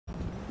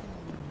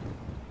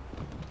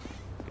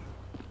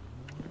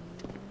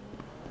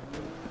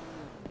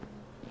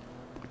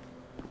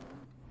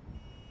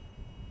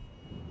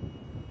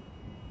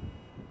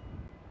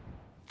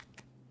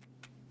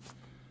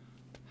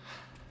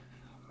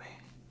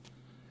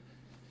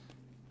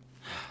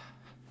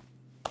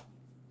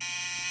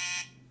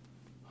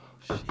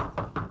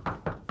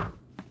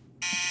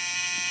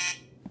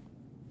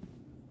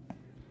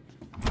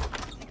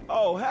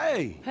Oh,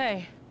 hey.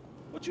 Hey.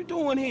 What you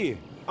doing here?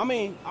 I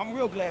mean, I'm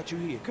real glad you're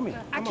here. Come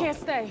here. I can't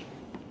stay.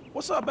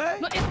 What's up, babe?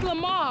 No, it's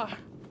Lamar.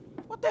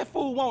 What that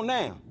fool want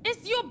now?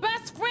 It's your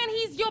best friend.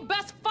 He's your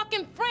best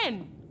fucking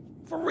friend.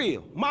 For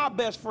real. My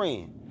best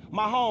friend.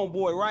 My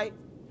homeboy, right?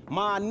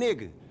 My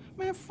nigga.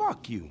 Man,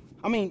 fuck you.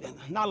 I mean,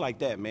 not like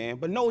that, man.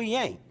 But no, he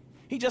ain't.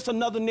 He just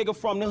another nigga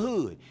from the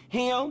hood.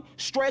 Him,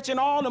 stretching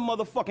all the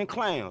motherfucking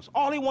clowns.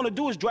 All he wanna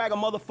do is drag a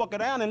motherfucker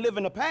down and live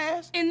in the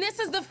past. And this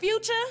is the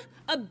future?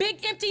 A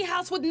big empty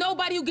house with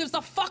nobody who gives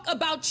a fuck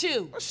about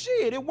you. Well,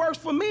 shit, it works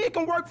for me, it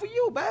can work for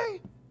you,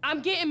 babe.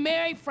 I'm getting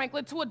married,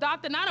 Franklin, to a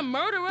doctor, not a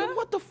murderer. Then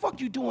what the fuck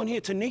you doing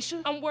here,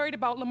 Tanisha? I'm worried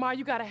about Lamar.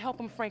 You gotta help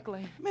him,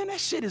 Franklin. Man, that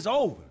shit is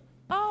over.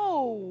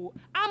 Oh,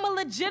 I'm a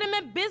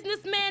legitimate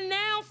businessman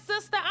now,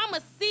 sister. I'm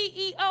a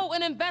CEO,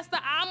 an investor.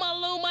 I'm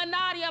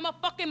Illuminati. I'm a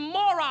fucking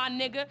moron,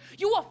 nigga.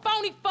 You a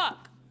phony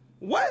fuck.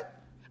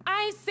 What?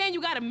 I ain't saying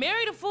you gotta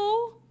marry the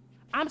fool.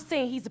 I'm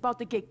saying he's about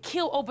to get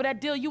killed over that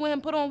deal you and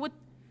him put on with...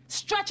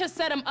 Stretcher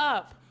set him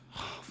up.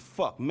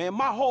 Fuck, man.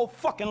 My whole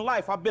fucking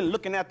life I've been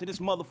looking after this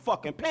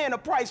motherfucker and paying the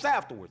price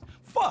afterwards.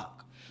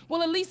 Fuck.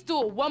 Well, at least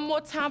do it one more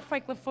time,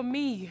 Franklin, for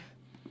me.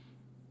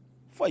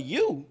 For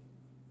you?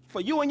 For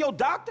you and your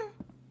doctor?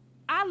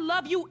 I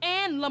love you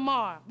and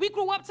Lamar. We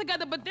grew up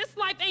together, but this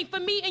life ain't for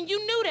me, and you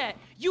knew that.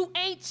 You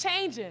ain't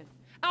changing.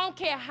 I don't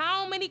care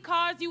how many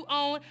cars you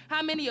own,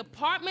 how many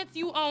apartments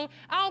you own.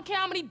 I don't care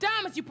how many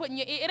diamonds you put in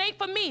your ear. It ain't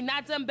for me,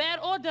 not done bad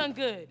or done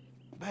good.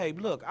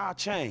 Babe, look, I'll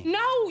change.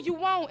 No, you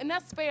won't, and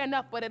that's fair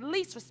enough, but at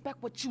least respect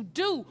what you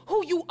do,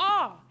 who you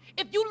are.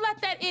 If you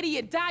let that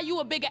idiot die, you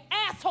a bigger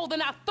asshole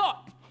than I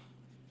thought.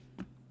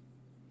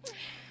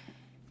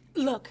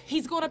 Look,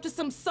 he's going up to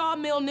some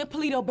sawmill near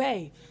Paleto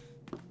Bay.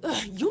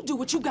 You do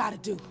what you gotta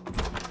do.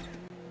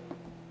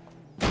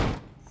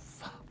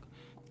 Fuck.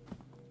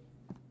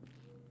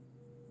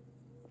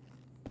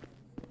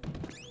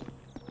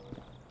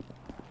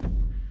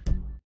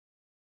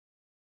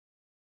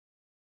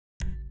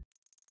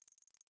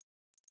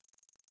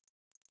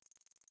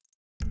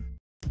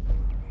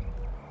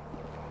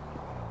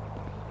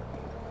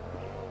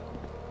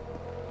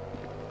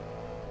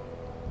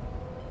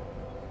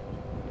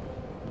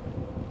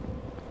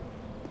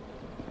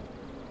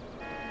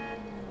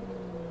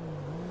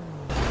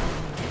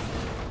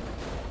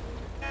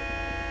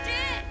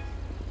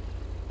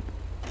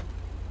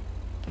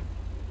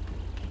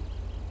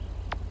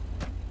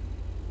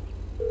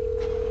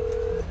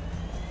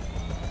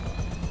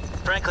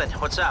 Franklin,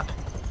 what's up?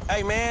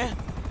 Hey, man,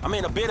 I'm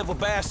in a bit of a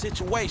bad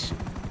situation.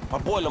 My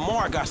boy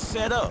Lamar got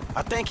set up.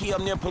 I think he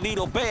up near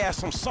Paleto Bay at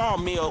some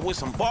sawmill with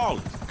some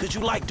ballers. Could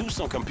you, like, do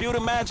some computer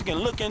magic and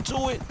look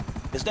into it?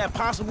 Is that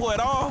possible at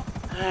all?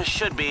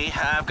 Should be.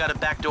 I've got a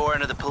back door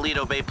into the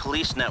Paleto Bay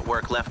police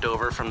network left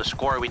over from the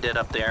score we did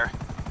up there.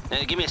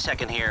 Give me a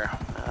second here.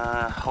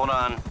 Hold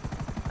on.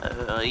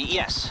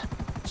 Yes.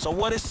 So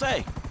what'd it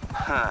say?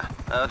 Huh.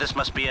 This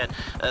must be it.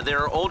 There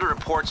are older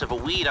reports of a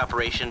weed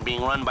operation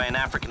being run by an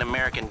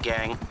African-American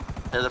gang.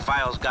 The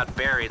files got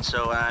buried,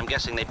 so I'm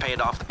guessing they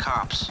paid off the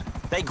cops.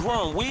 They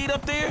growing weed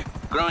up there?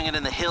 Growing it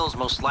in the hills,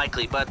 most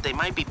likely, but they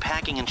might be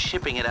packing and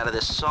shipping it out of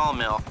this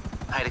sawmill.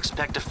 I'd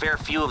expect a fair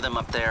few of them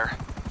up there.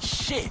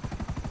 Shit.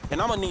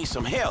 And I'm gonna need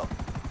some help.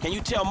 Can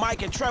you tell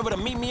Mike and Trevor to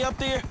meet me up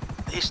there?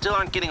 They still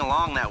aren't getting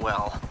along that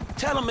well.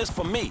 Tell them it's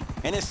for me,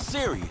 and it's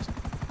serious.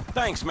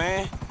 Thanks,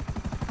 man.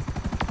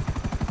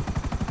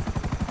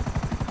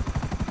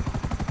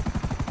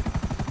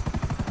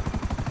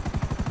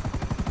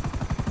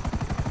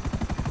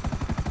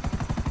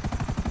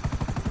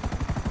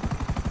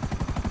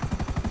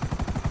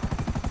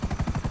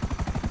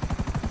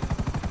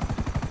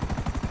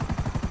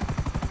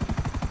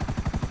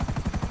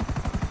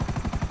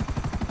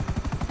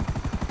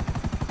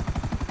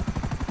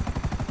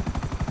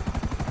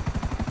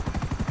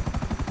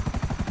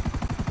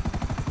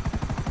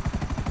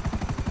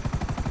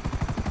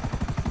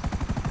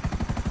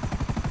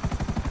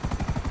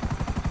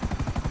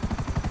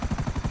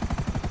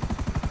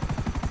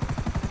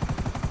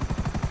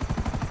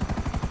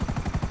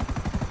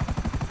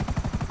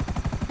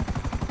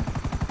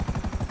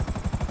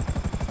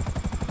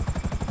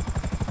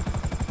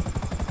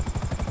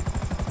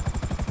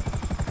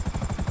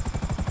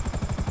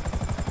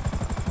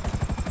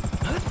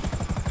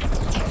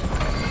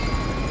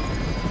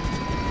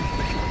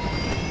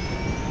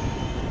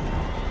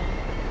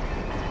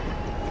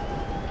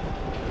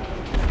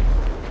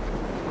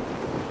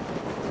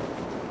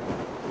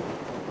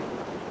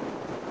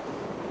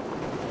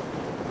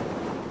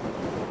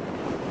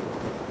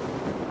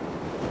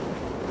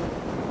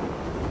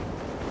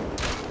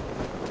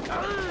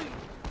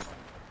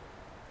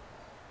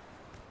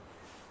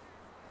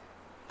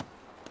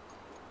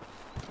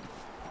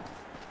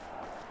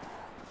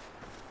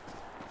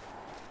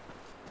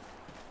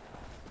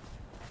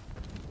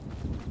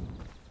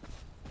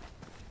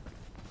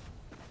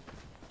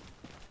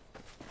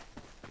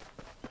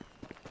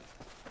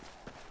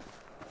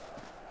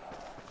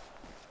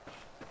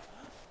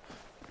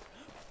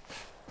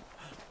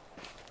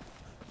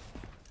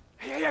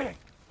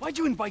 Why'd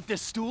you invite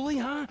this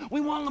stoolie, huh?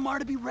 We want Lamar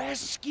to be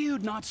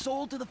rescued, not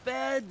sold to the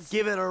feds.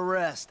 Give it a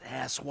rest,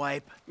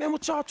 asswipe. Man,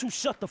 would y'all two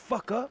shut the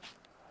fuck up?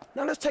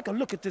 Now let's take a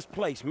look at this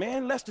place,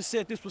 man. Lester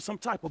said this was some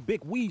type of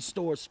big weed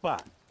store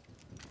spot.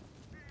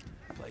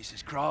 Place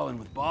is crawling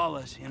with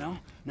ballers, you know?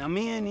 Now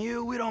me and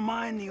you, we don't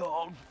mind the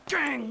old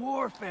gang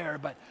warfare,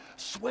 but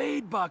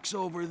Suede Buck's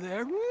over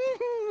there.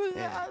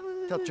 Yeah,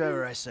 tell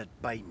Trevor I said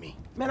bite me.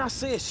 Man, I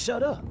said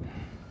shut up.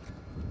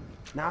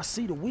 Now I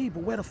see the weed,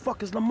 but where the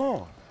fuck is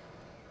Lamar?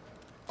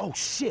 Oh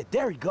shit,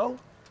 there he go.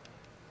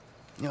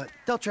 You know what?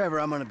 Tell Trevor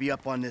I'm gonna be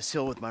up on this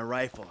hill with my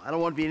rifle. I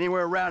don't want to be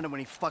anywhere around him when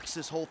he fucks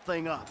this whole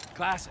thing up.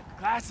 Classic,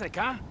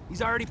 huh?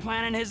 He's already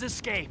planning his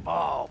escape.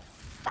 Oh,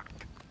 fuck.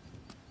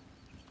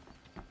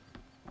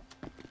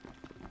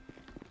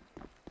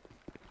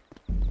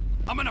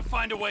 I'm gonna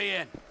find a way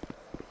in.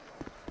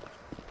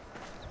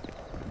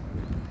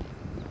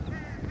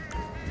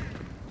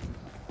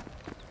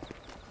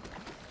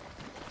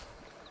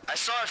 I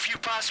saw a few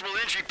possible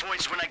entry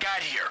points when I got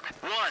here.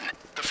 One,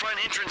 the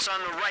front entrance on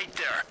the right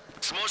there.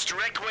 It's the most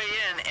direct way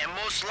in and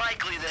most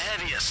likely the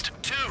heaviest.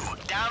 Two,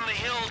 down the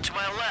hill to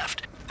my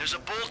left. There's a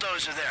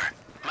bulldozer there.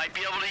 Might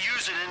be able to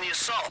use it in the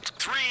assault.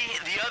 Three,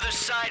 the other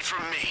side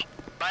from me,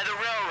 by the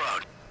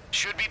railroad.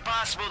 Should be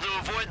possible to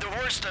avoid the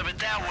worst of it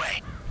that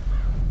way.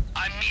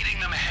 I'm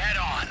meeting them head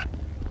on.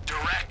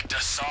 Direct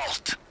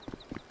assault.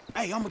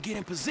 Hey, I'ma get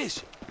in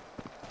position.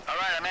 All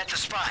right, I'm at the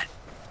spot.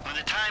 When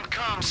the time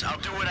comes, I'll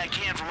do what I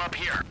can from up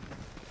here.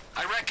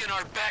 I reckon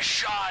our best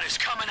shot is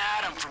coming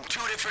at them from 2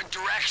 different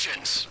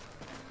directions.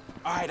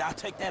 All right, I'll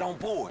take that on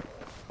board.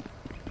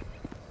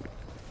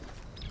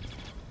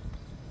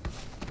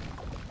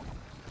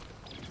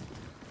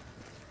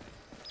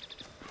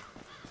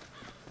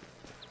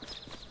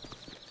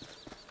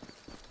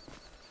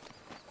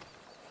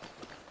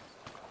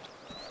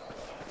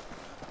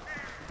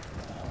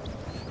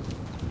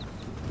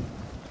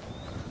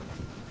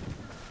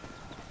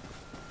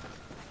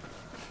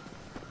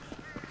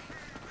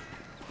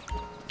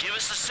 Give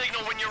us the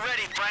signal when you're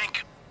ready,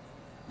 Frank.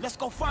 Let's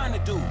go find the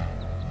dude.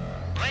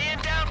 Laying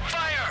down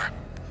fire!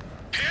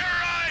 Here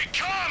I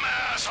come,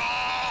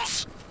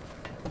 assholes!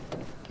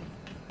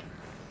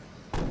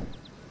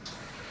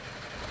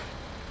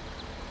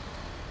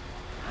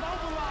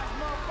 Mobilize,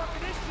 motherfucker,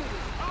 this shit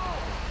is on!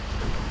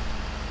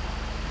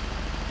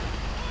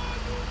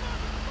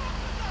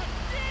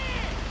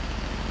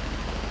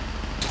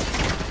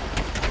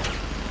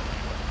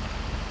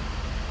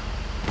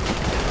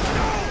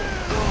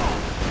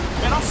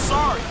 Man, I'm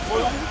sorry,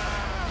 fool.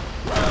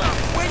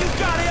 Where you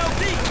got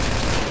LD?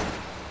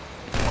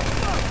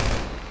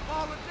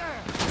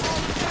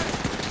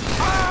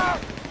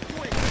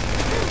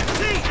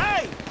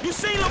 Hey, you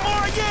seen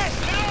Lamar yet?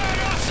 No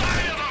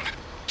sight of them!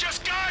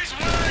 Just guys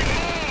wearing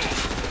move!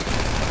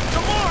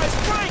 Lamar is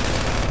Frank!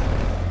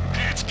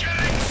 It's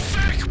getting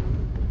sick!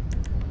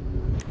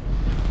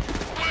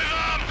 With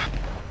them!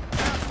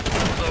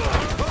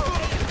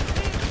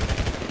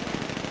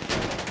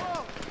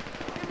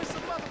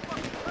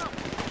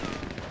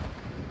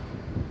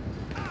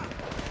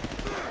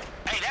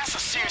 Hey, that's a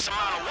serious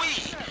amount of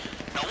weed.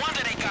 No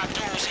wonder they got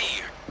dudes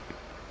here.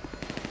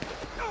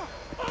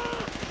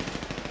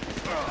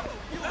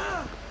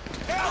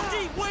 LD,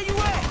 where you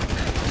at?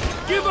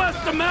 Give us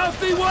the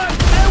mouthy one,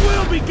 and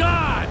we'll be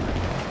gone!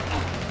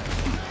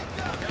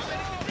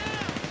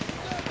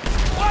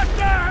 What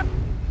the?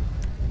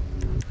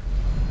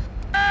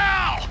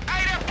 Ow!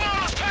 Hey, that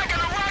ball's packing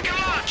a rocket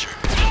launcher!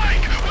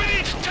 Mike, we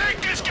need to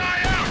take this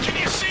guy out! Can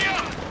you see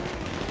him?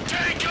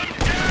 Take him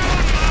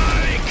down,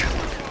 Mike!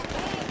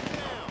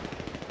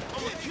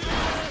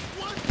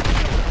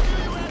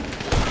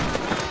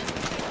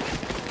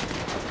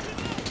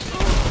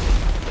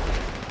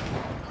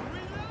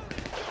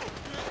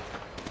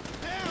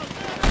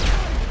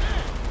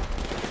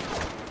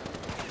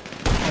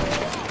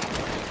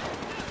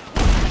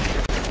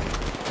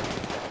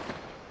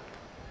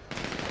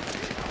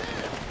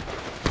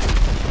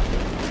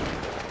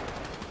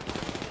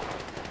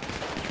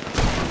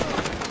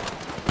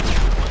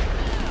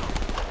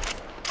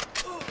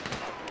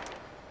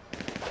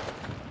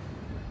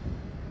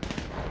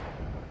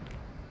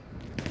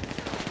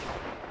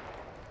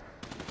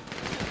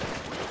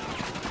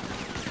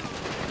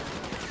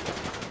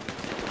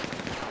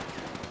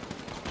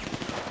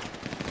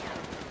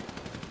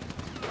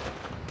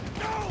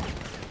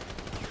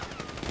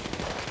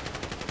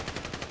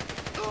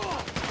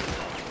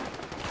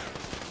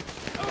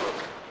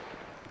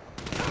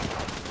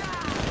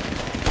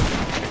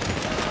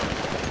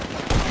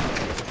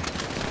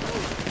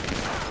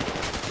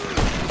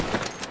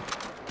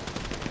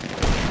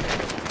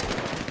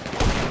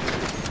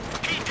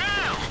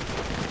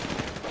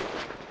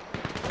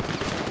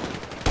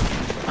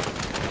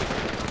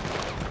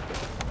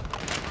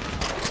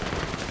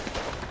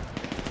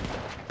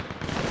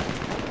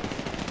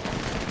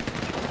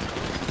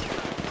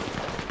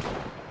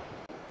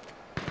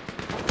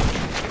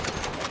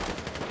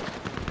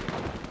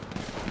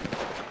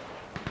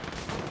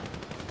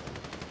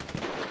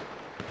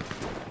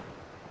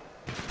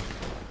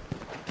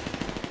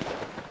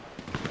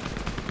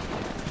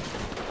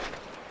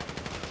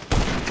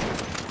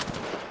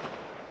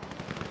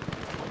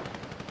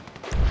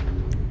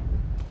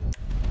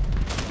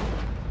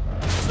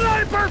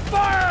 Sniper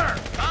fire!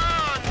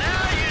 Oh,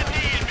 now you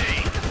need me.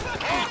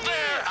 Hold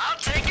there, I'll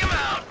take him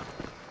out.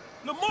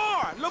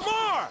 Lamar!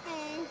 Lamar!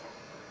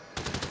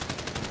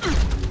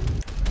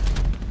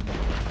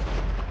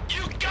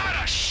 You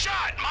got a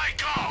shot,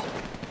 Michael!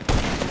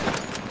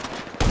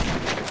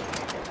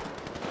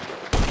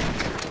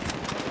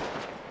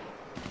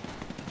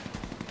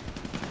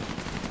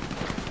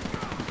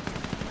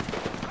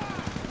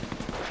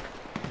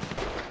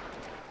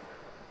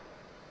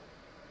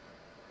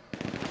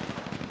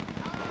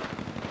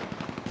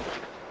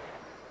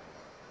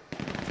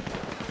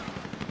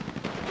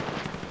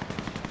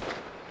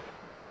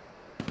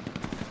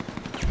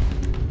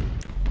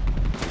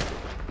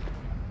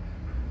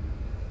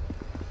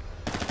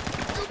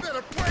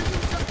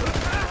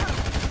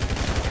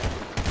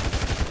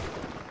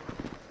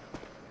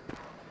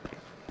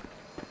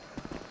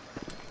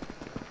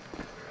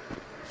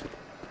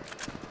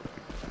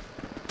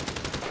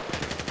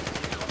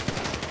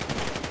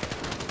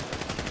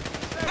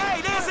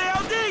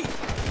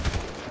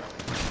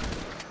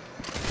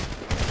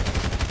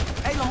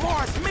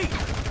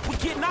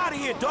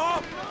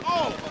 Dog.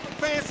 Oh,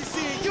 fancy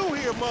seeing you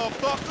here,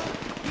 motherfucker.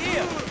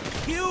 Yeah,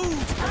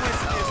 huge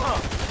coincidence, huh?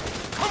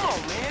 Come on,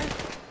 man.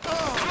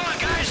 Come on,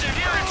 guys, they're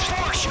nearing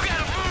force. You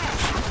gotta move.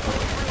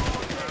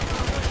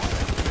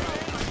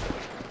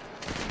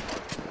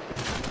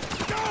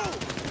 Go!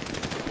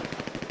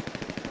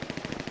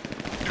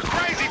 The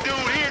crazy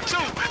dude here,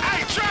 too.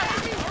 Hey, Trevor!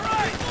 All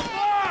right,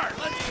 Lamar,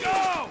 let's go.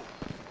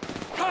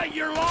 Cut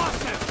your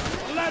losses.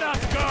 Let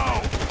us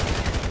go.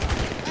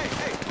 Hey,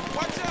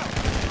 watch out.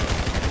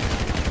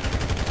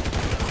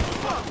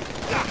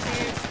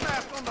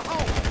 Smashed on the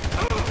home.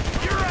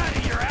 You're out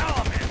of your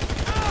element.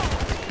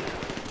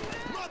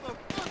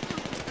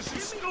 Motherfucker! Is she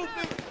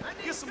stupid?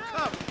 Get some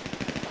cover.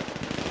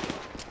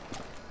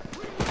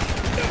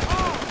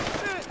 Oh,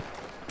 shit!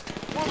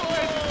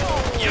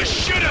 You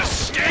should have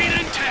stayed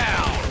in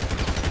town.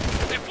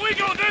 If we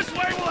go this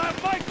way, we'll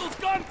have Michael's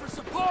gun for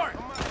support.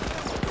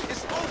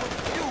 It's over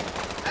for you.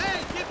 Hey,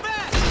 get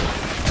back!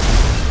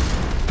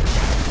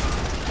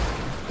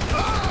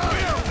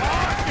 We're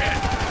rocking.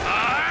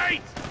 All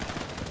right.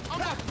 I'm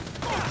not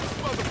this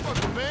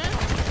motherfucker, man.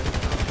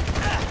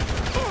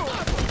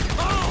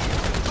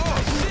 Oh,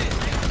 shit!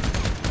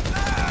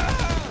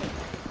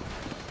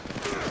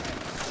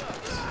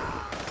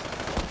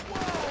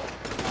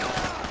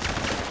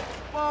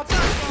 Fall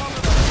back on it.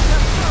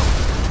 Let's go.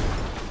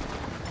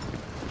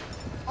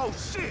 Oh,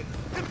 shit!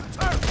 Hit the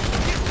turf!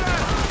 Get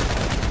down!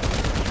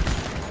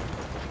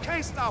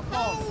 Can't stop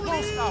falling.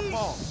 Won't stop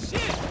falling.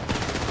 Shit!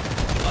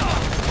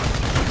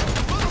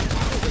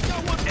 We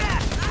got one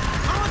back!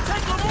 I'm gonna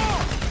take Lamar!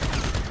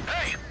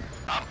 Hey,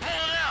 I'm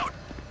pulling out.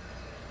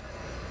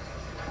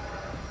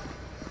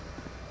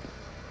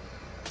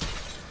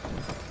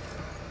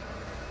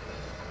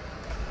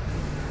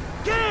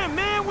 Damn,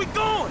 man, we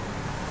going!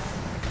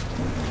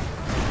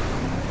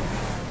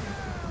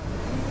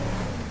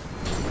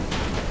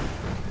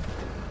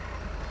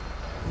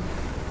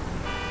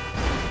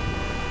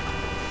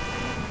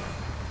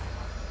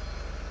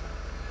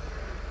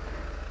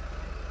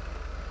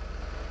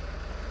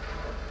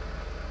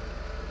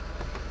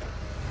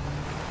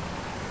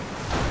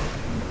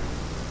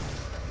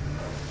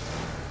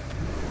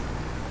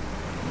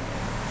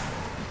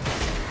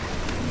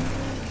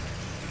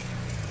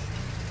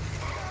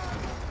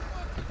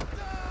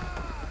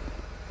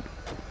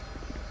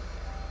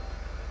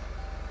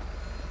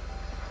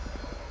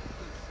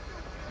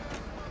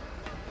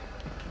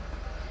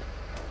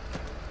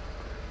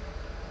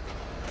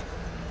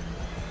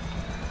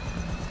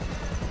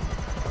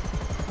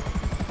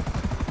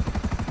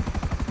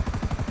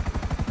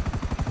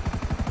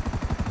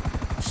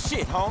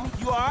 Shit, homie,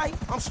 you alright?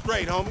 I'm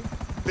straight, homie.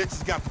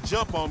 Bitches got the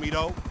jump on me,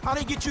 though. How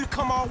they get you to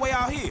come all the way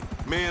out here?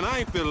 Man, I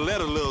ain't finna let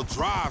a little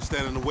drive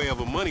stand in the way of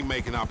a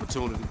money-making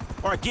opportunity.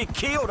 Or a get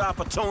killed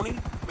opportunity?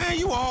 Man,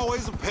 you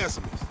always a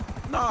pessimist.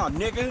 Nah,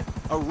 nigga,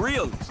 a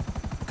realist.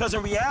 Cause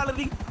in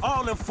reality,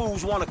 all them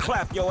fools wanna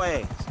clap your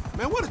ass.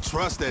 Man, what a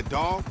trust that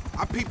dog.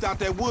 I peeped out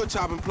that wood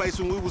chopping place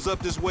when we was up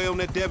this way on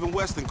that Devin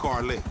Weston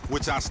car lick,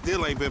 which I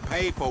still ain't been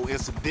paid for,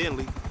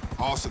 incidentally.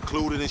 All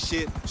secluded and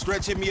shit.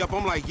 Stretch hit me up,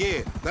 I'm like,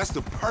 yeah, that's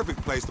the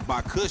perfect place to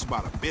buy kush by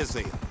the biz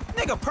end.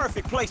 Nigga,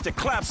 perfect place to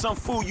clap some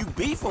fool you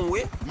beefing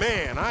with.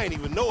 Man, I ain't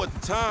even know at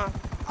the time.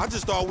 I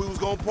just thought we was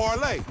gonna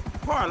parlay.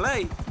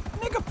 Parlay?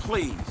 Nigga,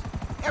 please.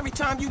 Every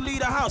time you leave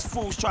the house,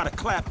 fools try to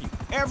clap you.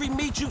 Every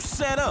meet you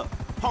set up,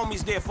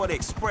 homies there for the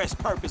express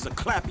purpose of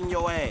clapping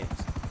your ass.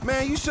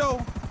 Man, you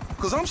sure?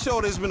 Cause I'm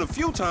sure there's been a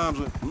few times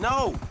when...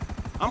 No,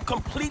 I'm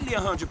completely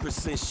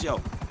 100% sure.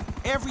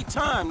 Every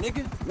time,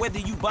 nigga. Whether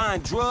you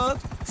buying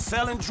drugs,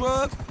 selling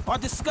drugs, or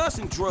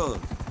discussing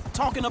drugs.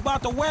 Talking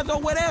about the weather or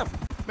whatever.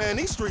 Man,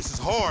 these streets is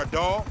hard,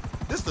 dawg.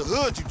 This the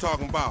hood you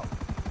talking about.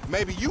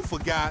 Maybe you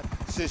forgot,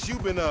 since you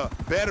been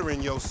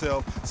bettering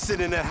yourself,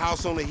 sitting in that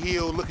house on the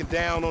hill, looking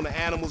down on the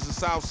animals in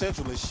South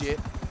Central and shit.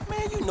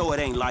 Man, you know it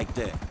ain't like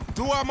that.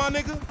 Do I, my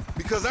nigga?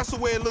 Because that's the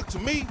way it looked to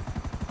me.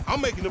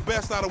 I'm making the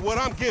best out of what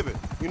I'm giving.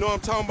 You know what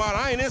I'm talking about?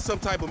 I ain't in some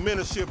type of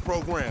mentorship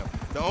program.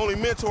 The only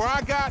mentor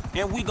I got?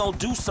 And we gonna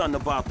do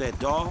something about that,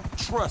 dawg.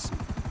 Trust me.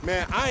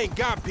 Man, I ain't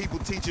got people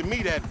teaching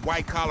me that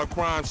white-collar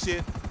crime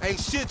shit. Ain't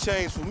shit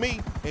changed for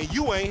me, and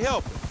you ain't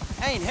helping.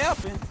 Ain't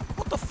helping?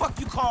 What the fuck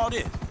you call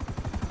this?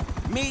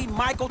 Me,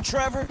 Michael,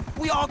 Trevor,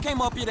 we all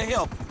came up here to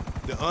help.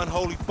 The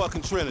unholy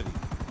fucking trinity.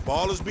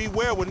 Ballers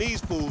beware when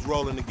these fools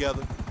rolling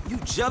together. You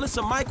jealous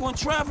of Michael and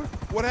Trevor?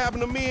 What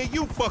happened to me and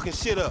you fucking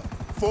shit up?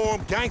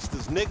 Forum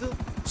gangsters, nigga.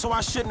 So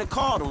I shouldn't have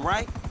called them,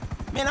 right?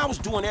 Man, I was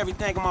doing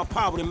everything in my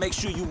power to make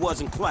sure you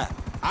wasn't clapped.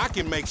 I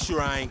can make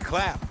sure I ain't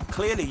clapped.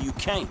 Clearly you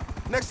can't.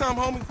 Next time,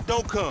 homie,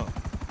 don't come.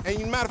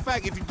 And matter of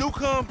fact, if you do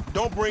come,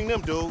 don't bring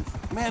them dudes.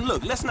 Man,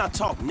 look, let's not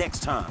talk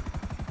next time.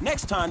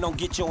 Next time, don't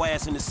get your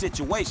ass in the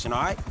situation,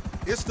 all right?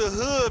 It's the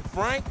hood,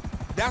 Frank.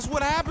 That's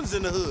what happens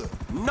in the hood.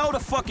 No, the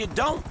fuck it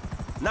don't.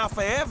 Not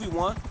for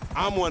everyone.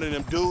 I'm one of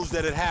them dudes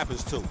that it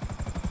happens to.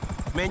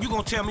 Man, you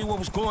gonna tell me what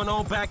was going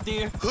on back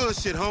there? Hood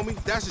shit,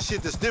 homie. That's the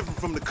shit that's different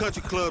from the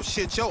country club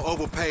shit your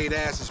overpaid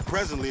ass is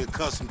presently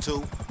accustomed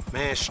to.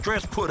 Man,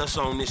 Stress put us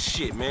on this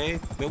shit, man.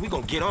 Man, we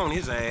gonna get on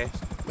his ass.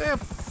 Man,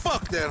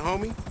 fuck that,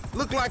 homie.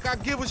 Look like I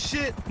give a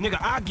shit? Nigga,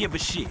 I give a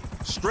shit.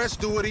 Stress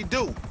do what he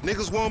do.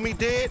 Niggas want me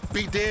dead,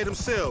 be dead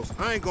themselves.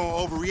 I ain't gonna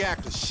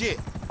overreact to shit.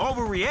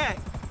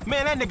 Overreact?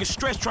 Man, that nigga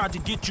Stress tried to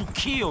get you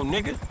killed,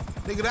 nigga.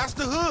 Nigga, that's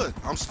the hood.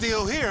 I'm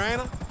still here,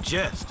 ain't I?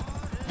 Just.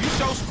 You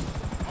so...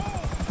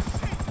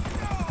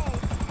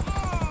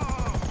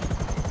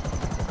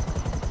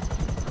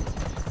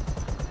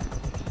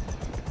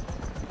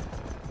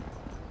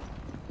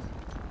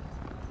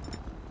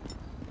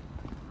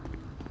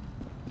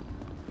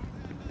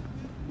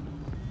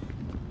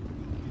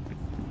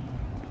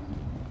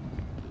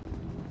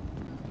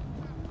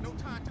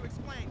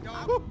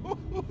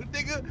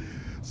 Nigga,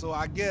 so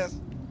I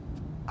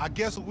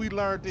guess what we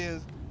learned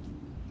is,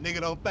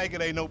 nigga don't think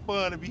it ain't no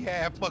fun to be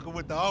half fucking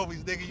with the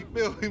homies, nigga. You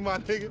feel me, my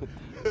nigga?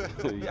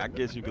 Yeah, I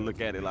guess you can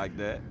look at it like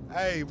that.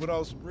 Hey, but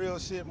on some real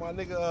shit, my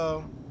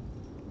nigga,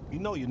 you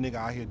know your nigga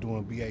out here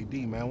doing BAD,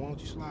 man. Why don't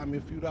you slide me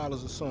a few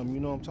dollars or something?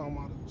 You know what I'm talking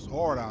about? It's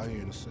hard out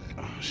here in the set.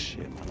 Oh,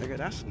 shit, my nigga,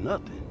 that's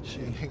nothing.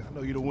 Shit, nigga, I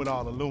know you done went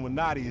all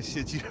Illuminati and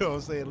shit, you know what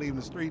I'm saying? Leaving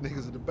the street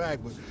niggas in the back,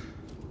 but...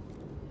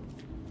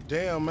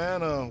 Damn,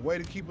 man, way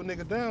to keep a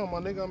nigga down, my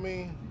nigga. I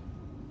mean,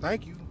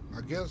 thank you, I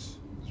guess.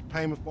 It's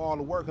payment for all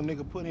the work a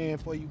nigga put in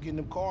for you getting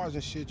them cars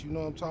and shit, you know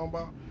what I'm talking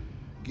about?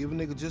 Give a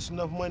nigga just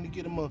enough money to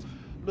get him a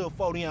little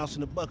 40 ounce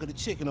in a bucket of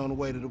chicken on the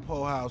way to the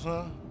po house,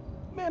 huh?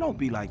 Man, don't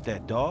be like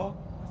that, dawg.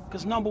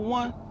 Cause number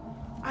one,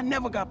 I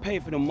never got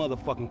paid for them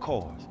motherfucking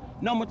cars.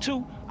 Number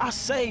two, I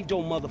saved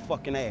your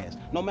motherfucking ass.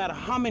 No matter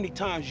how many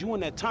times you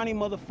and that tiny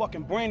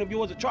motherfucking brain of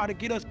yours have tried to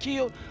get us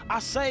killed, I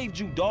saved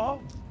you, dawg.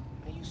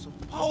 You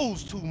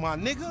supposed to, my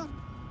nigga.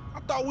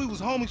 I thought we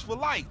was homies for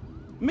life.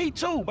 Me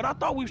too, but I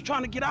thought we was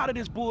trying to get out of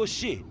this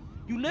bullshit.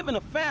 You live in a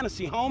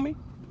fantasy, homie.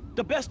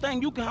 The best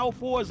thing you can hope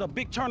for is a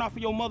big turnout for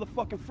your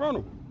motherfucking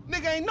funeral.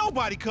 Nigga, ain't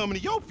nobody coming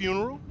to your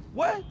funeral.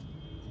 What?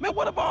 Man,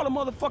 what about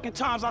all the motherfucking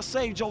times I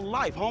saved your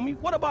life, homie?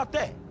 What about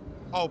that?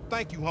 Oh,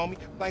 thank you, homie.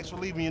 Thanks for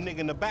leaving your nigga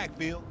in the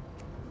backfield.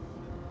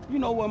 You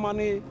know what, my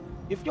nigga?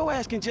 If your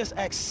ass can just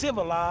act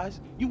civilized,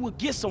 you would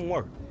get some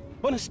work.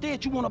 But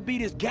instead, you want to be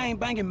this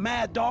gang-banging,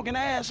 mad-dogging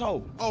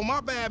asshole. Oh,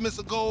 my bad,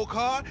 Mr. Gold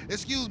Card.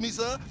 Excuse me,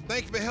 sir.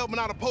 Thank you for helping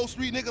out a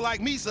post-street nigga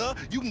like me, sir.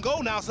 You can go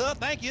now, sir.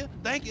 Thank you.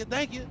 Thank you.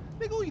 Thank you.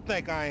 Nigga, who you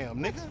think I am,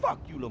 nigga? Fuck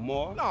you,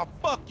 Lamar. Nah,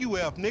 fuck you,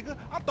 F, nigga.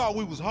 I thought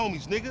we was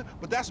homies, nigga.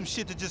 But that's some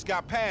shit that just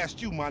got past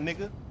you, my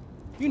nigga.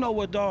 You know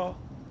what, dawg?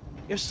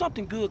 If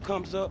something good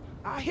comes up,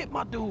 I hit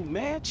my dude,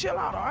 man. Chill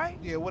out, all right?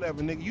 Yeah,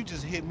 whatever, nigga. You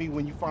just hit me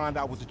when you find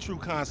out what the true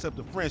concept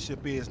of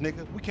friendship is,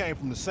 nigga. We came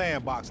from the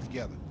sandbox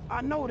together.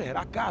 I know that.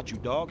 I got you,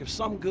 dog. If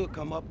something good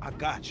come up, I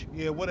got you.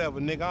 Yeah, whatever,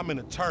 nigga. I'm in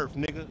the turf,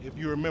 nigga, if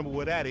you remember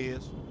where that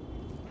is.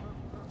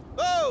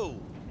 Oh!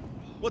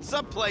 What's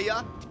up,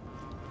 playa?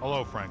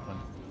 Hello, Franklin.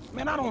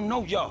 Man, I don't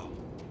know y'all.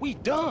 We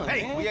done,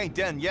 Hey, man. we ain't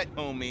done yet,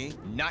 homie.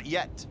 Not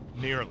yet.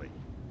 Nearly.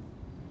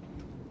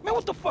 Man,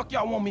 what the fuck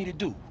y'all want me to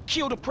do?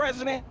 Kill the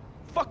president?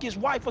 Fuck his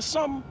wife or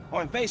something?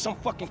 Or invade some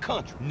fucking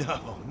country?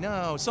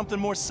 No, something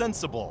more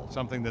sensible.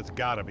 Something that's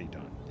gotta be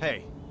done.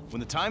 Hey, when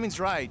the timing's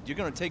right, you're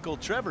gonna take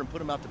old Trevor and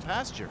put him out to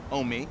pasture,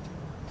 homie.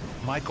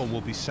 Michael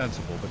will be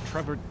sensible, but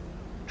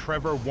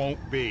Trevor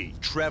won't be.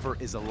 Trevor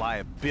is a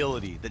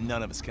liability that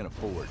none of us can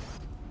afford.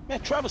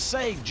 Man, Trevor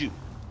saved you.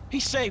 He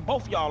saved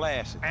both y'all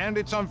asses. And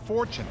it's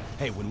unfortunate.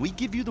 Hey, when we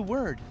give you the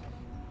word,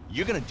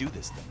 you're gonna do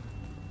this thing.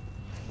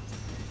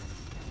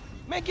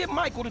 Man, get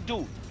Michael to do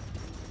it.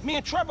 Me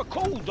and Trevor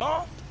cool,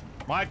 dawg.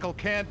 Michael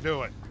can't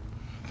do it.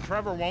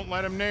 Trevor won't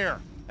let him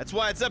near. That's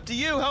why it's up to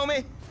you,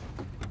 homie.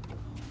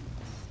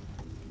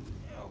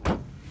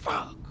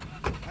 Fuck.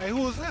 Hey,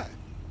 who was that?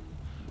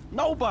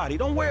 Nobody.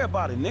 Don't worry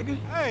about it, nigga.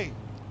 Hey.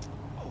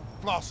 Oh,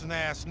 flossing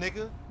ass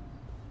nigga.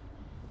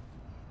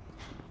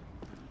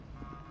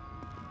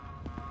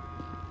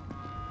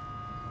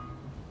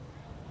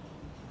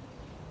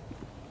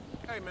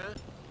 Hey, man.